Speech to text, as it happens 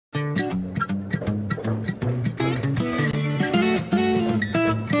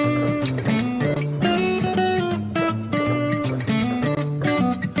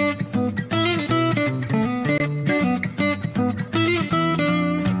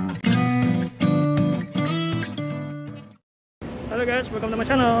Halo guys, welcome to my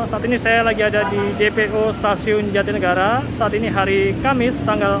channel. Saat ini saya lagi ada di Depo Stasiun Jatinegara. Saat ini hari Kamis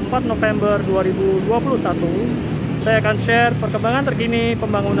tanggal 4 November 2021. Saya akan share perkembangan terkini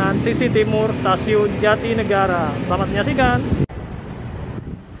pembangunan Sisi Timur Stasiun Jatinegara. Selamat menyaksikan.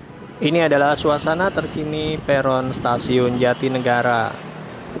 Ini adalah suasana terkini peron Stasiun Jatinegara.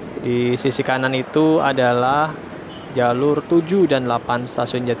 Di sisi kanan itu adalah jalur 7 dan 8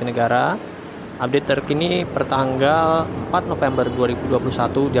 Stasiun Jatinegara. Update terkini pertanggal 4 November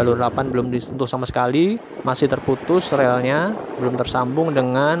 2021, jalur 8 belum disentuh sama sekali, masih terputus relnya, belum tersambung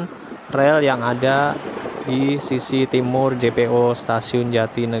dengan rel yang ada di sisi timur Depo Stasiun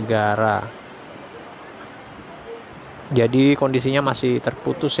Jatinegara. Jadi kondisinya masih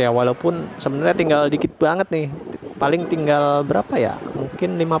terputus ya, walaupun sebenarnya tinggal dikit banget nih, paling tinggal berapa ya,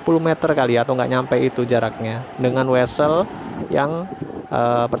 mungkin 50 meter kali ya, atau nggak nyampe itu jaraknya dengan Wesel yang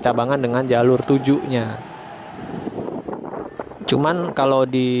percabangan dengan jalur 7-nya. Cuman kalau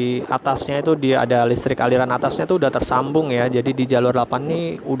di atasnya itu dia ada listrik aliran atasnya tuh udah tersambung ya. Jadi di jalur 8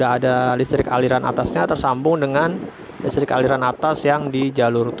 ini udah ada listrik aliran atasnya tersambung dengan listrik aliran atas yang di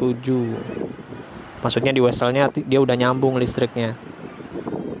jalur 7. Maksudnya di Weselnya dia udah nyambung listriknya.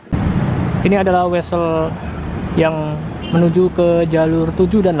 Ini adalah Wesel yang menuju ke jalur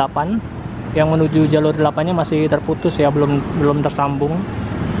 7 dan 8. Yang menuju jalur 8-nya masih terputus ya, belum tersambung,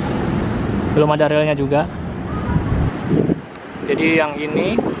 belum ada relnya juga. Jadi yang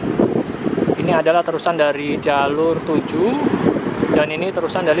ini adalah terusan dari jalur 7 dan ini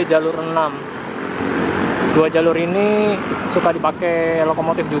terusan dari jalur 6. Dua jalur ini suka dipakai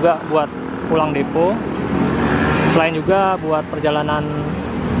lokomotif juga buat pulang depo, selain juga buat perjalanan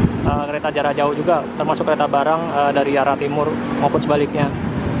kereta jarak jauh juga, termasuk kereta barang dari arah timur maupun sebaliknya.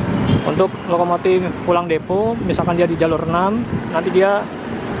 Untuk lokomotif pulang depo, misalkan dia di jalur 6, nanti dia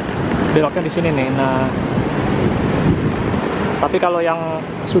beloknya di sini nih. Nah, tapi kalau yang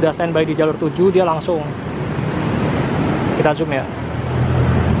sudah standby di jalur 7, dia langsung. Kita zoom ya.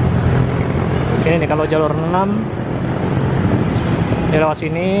 Ini nih, kalau jalur 6, dia lewat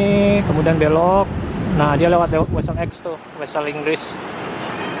sini, kemudian belok. Nah, dia lewat Wesel X tuh, Wesel Inggris.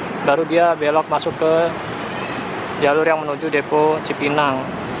 Baru dia belok masuk ke jalur yang menuju Depo Cipinang.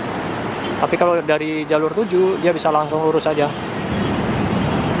 Tapi kalau dari jalur 7 dia bisa langsung lurus aja.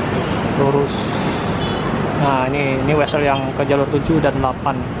 Lurus. Nah, ini Wesel yang ke jalur 7 dan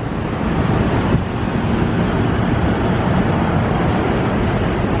 8.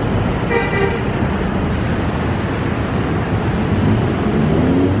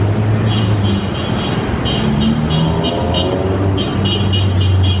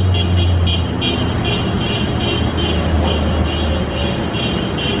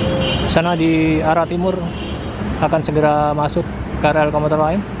 Sana di arah timur akan segera masuk ke rel komuter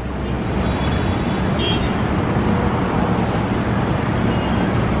lain.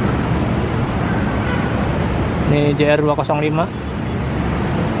 Ini JR 205.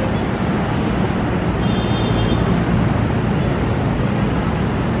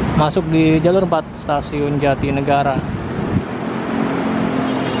 Masuk di jalur 4 Stasiun Jatinegara.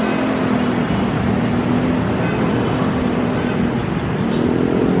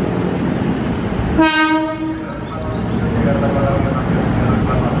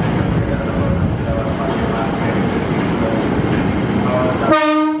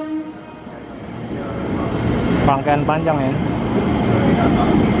 Rangkaian panjang ya.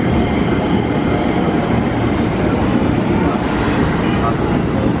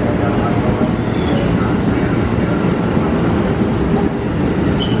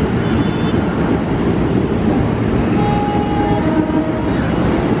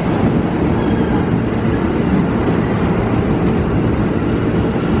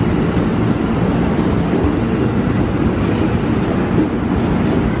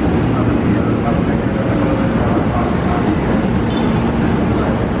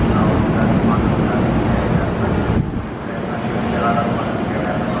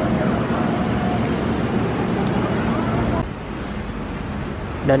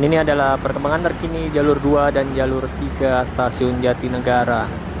 Dan ini adalah perkembangan terkini jalur 2 dan jalur 3 Stasiun Jatinegara.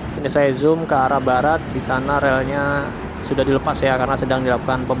 Ini saya zoom ke arah barat, di sana relnya sudah dilepas ya, karena sedang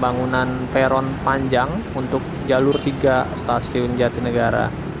dilakukan pembangunan peron panjang untuk jalur 3 Stasiun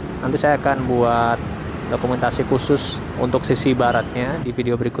Jatinegara. Nanti saya akan buat dokumentasi khusus untuk sisi baratnya di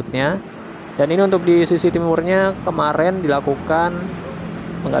video berikutnya. Dan ini untuk di sisi timurnya, kemarin dilakukan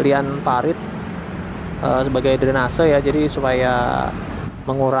penggalian parit sebagai drainase ya, jadi supaya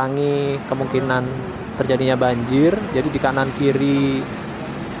mengurangi kemungkinan terjadinya banjir. Jadi di kanan kiri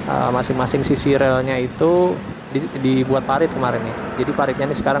masing-masing sisi relnya itu dibuat parit kemarin nih. Jadi paritnya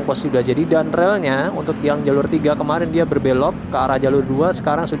ini sekarang posisi udah jadi, dan relnya untuk yang jalur 3 kemarin dia berbelok ke arah jalur 2,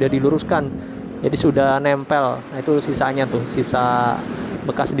 sekarang sudah diluruskan. Jadi sudah nempel. Nah, itu sisanya tuh, sisa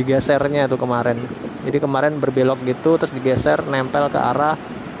bekas digesernya tuh kemarin. Jadi kemarin berbelok gitu terus digeser nempel ke arah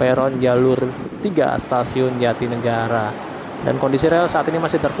peron jalur 3 stasiun Jatinegara. Dan kondisi rel saat ini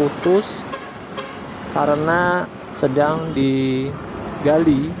masih terputus karena sedang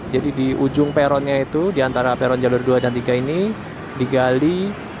digali. Jadi di ujung peronnya itu, di antara peron jalur 2 dan 3 ini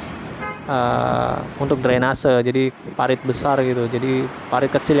digali untuk drainase. Jadi parit besar gitu. Jadi parit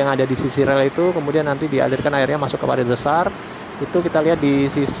kecil yang ada di sisi rel itu kemudian nanti dialirkan airnya masuk ke parit besar. Itu kita lihat di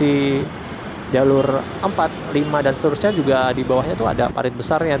sisi jalur 4, 5 dan seterusnya juga di bawahnya tuh ada parit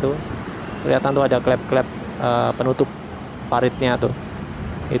besarnya tuh. Kelihatan tuh ada klep-klep penutup paritnya tuh.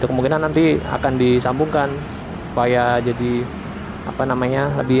 Itu kemungkinan nanti akan disambungkan supaya jadi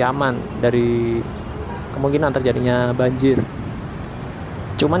lebih aman dari kemungkinan terjadinya banjir.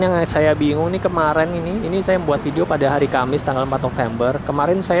 Cuman yang saya bingung nih, kemarin ini saya membuat video pada hari Kamis tanggal 4 November.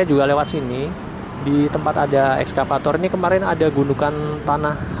 Kemarin saya juga lewat sini, di tempat ada ekskavator ini kemarin ada gundukan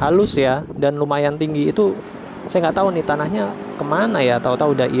tanah halus ya, dan lumayan tinggi. Itu saya nggak tahu nih tanahnya kemana ya,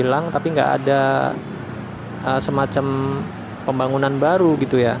 tahu-tahu udah hilang tapi nggak ada semacam pembangunan baru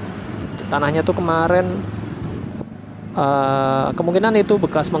gitu ya. Tanahnya tuh kemarin kemungkinan itu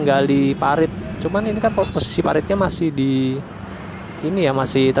bekas menggali parit. Cuman ini kan posisi paritnya masih di ini ya,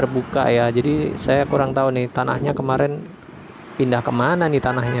 masih terbuka ya. Jadi saya kurang tahu nih tanahnya kemarin pindah kemana nih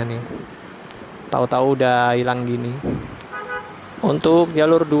tanahnya nih. Tahu-tahu udah hilang gini. Untuk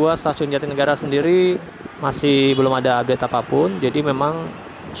jalur 2 stasiun Jatinegara sendiri masih belum ada update apapun. Jadi memang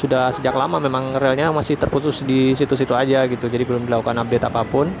sudah sejak lama memang relnya masih terputus di situ-situ aja gitu. Jadi belum dilakukan update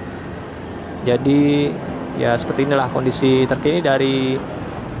apapun. Jadi ya seperti inilah kondisi terkini dari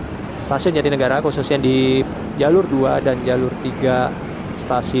stasiun Jatinegara, khususnya di jalur 2 dan jalur 3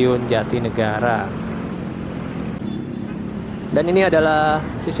 stasiun Jatinegara. Dan ini adalah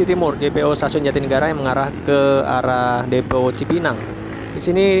sisi timur Depo stasiun Jatinegara yang mengarah ke arah Depo Cipinang. Di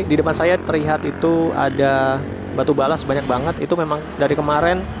sini di depan saya terlihat itu ada batu balas banyak banget. Itu memang dari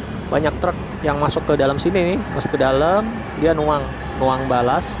kemarin banyak truk yang masuk ke dalam sini nih, masuk ke dalam, dia nuang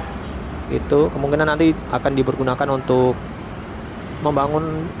balas. Itu kemungkinan nanti akan dipergunakan untuk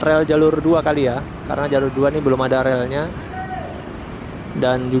membangun rel jalur 2 kali ya, karena jalur 2 ini belum ada relnya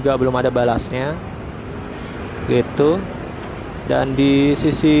dan juga belum ada balasnya gitu. Dan di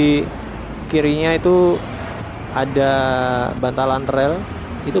sisi kirinya itu ada bantalan rel,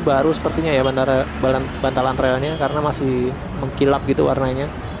 itu baru sepertinya ya bantalan relnya, karena masih mengkilap gitu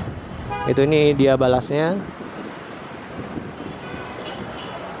warnanya. Itu ini dia balasnya.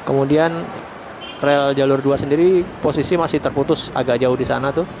 Kemudian rel jalur 2 sendiri posisi masih terputus agak jauh di sana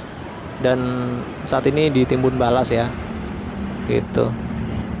tuh, dan saat ini ditimbun balas ya gitu.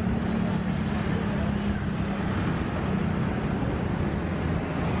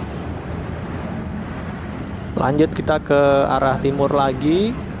 Lanjut kita ke arah timur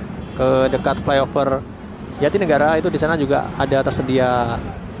lagi, ke dekat flyover Jatinegara. Itu di sana juga ada tersedia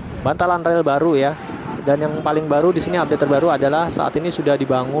bantalan rel baru ya. Dan yang paling baru di sini, update terbaru adalah saat ini sudah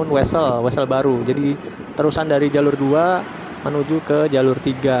dibangun Wesel baru. Jadi terusan dari jalur 2 menuju ke jalur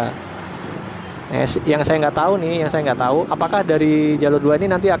 3. Yang saya nggak tahu apakah dari jalur 2 ini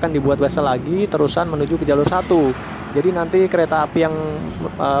nanti akan dibuat Wesel lagi terusan menuju ke jalur 1. Jadi nanti kereta api yang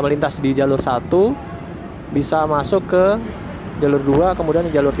melintas di jalur 1 bisa masuk ke jalur 2, kemudian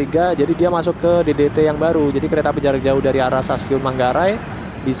di jalur 3. Jadi dia masuk ke DDT yang baru. Jadi kereta api jarak jauh dari arah stasiun Manggarai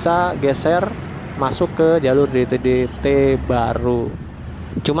bisa geser masuk ke jalur DDT baru.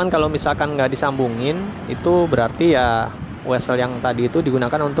 Cuman kalau misalkan nggak disambungin, itu berarti ya Wesel yang tadi itu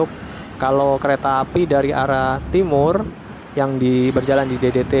digunakan untuk kalau kereta api dari arah timur yang berjalan di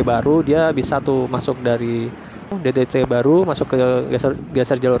DDT baru, dia bisa tuh masuk dari DDT baru masuk ke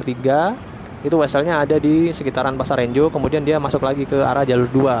geser jalur 3. Itu Weselnya ada di sekitaran Pasar Renjo, kemudian dia masuk lagi ke arah jalur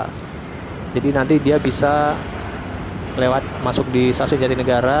 2. Jadi nanti dia bisa lewat masuk di stasiun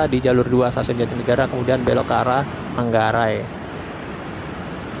Jatinegara, di jalur 2 stasiun Jatinegara, kemudian belok ke arah Manggarai.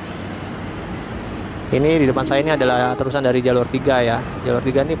 Ini di depan saya ini adalah terusan dari jalur 3 ya. Jalur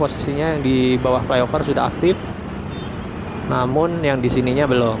 3 ini posisinya yang di bawah flyover sudah aktif, namun yang di sininya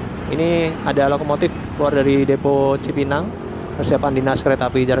belum. Ini ada lokomotif keluar dari Depo Cipinang, persiapan dinas kereta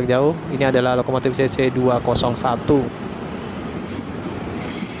api jarak jauh. Ini adalah lokomotif CC 201.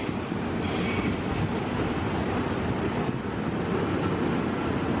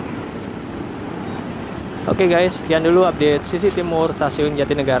 Oke guys, sekian dulu update sisi timur stasiun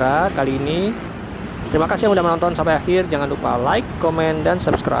Jatinegara kali ini. Terima kasih yang sudah menonton sampai akhir. Jangan lupa like, komen, dan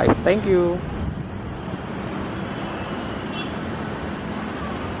subscribe. Thank you.